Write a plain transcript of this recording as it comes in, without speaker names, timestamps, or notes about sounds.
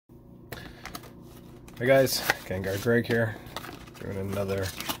Hey guys, Vanguard Greg here, doing another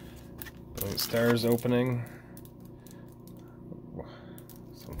Brilliant Stars opening.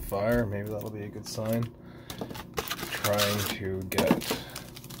 Some fire, maybe that'll be a good sign. Trying to get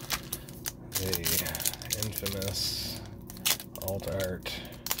the infamous Alt Art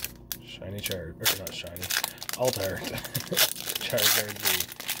Shiny Char, or not Shiny, Alt Art Charizard V.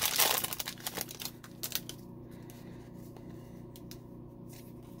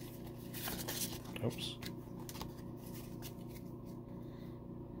 Oops.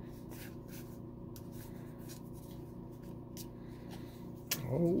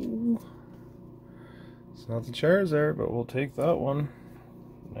 Oh, it's not the Charizard, but we'll take that one.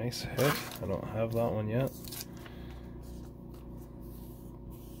 Nice hit. I don't have that one yet.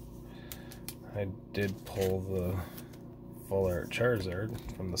 I did pull the Full Art Charizard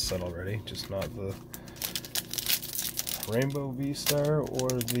from the set already, just not the Rainbow V-Star or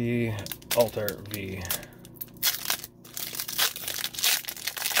the Alt Art V.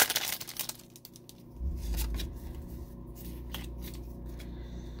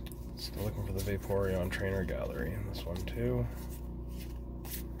 Still looking for the Vaporeon Trainer Gallery in this one too.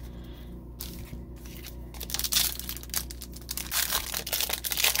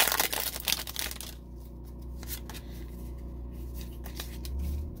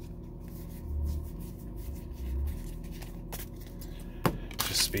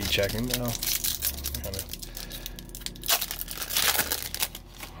 Speed checking now.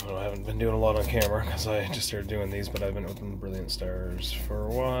 I haven't been doing a lot on camera because I just started doing these, but I've been opening Brilliant Stars for a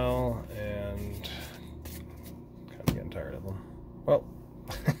while and kind of getting tired of them. Well,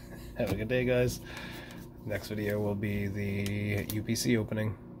 have a good day, guys. Next video will be the UPC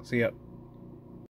opening. See ya.